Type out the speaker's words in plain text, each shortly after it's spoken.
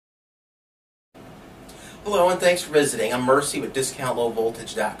Hello and thanks for visiting. I'm Mercy with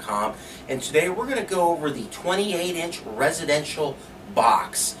DiscountLowVoltage.com, and today we're going to go over the 28-inch residential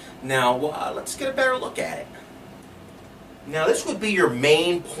box. Now let's get a better look at it. Now this would be your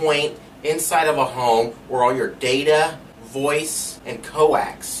main point inside of a home where all your data, voice, and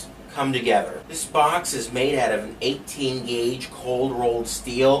coax come together. This box is made out of an 18-gauge cold rolled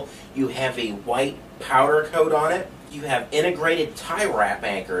steel. You have a white powder coat on it. You have integrated tie wrap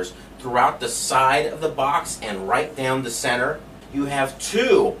anchors throughout the side of the box and right down the center. You have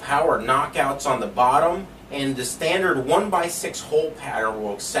two power knockouts on the bottom, and the standard 1x6 hole pattern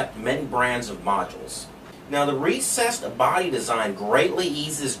will accept many brands of modules. Now the recessed body design greatly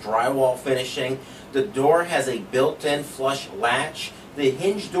eases drywall finishing. The door has a built-in flush latch. The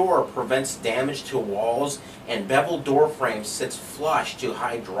hinge door prevents damage to walls, and beveled door frame sits flush to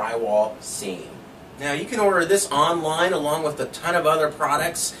hide drywall seam. Now you can order this online along with a ton of other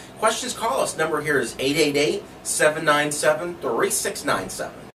products. Questions, call us. Number here is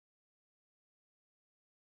 888-797-3697.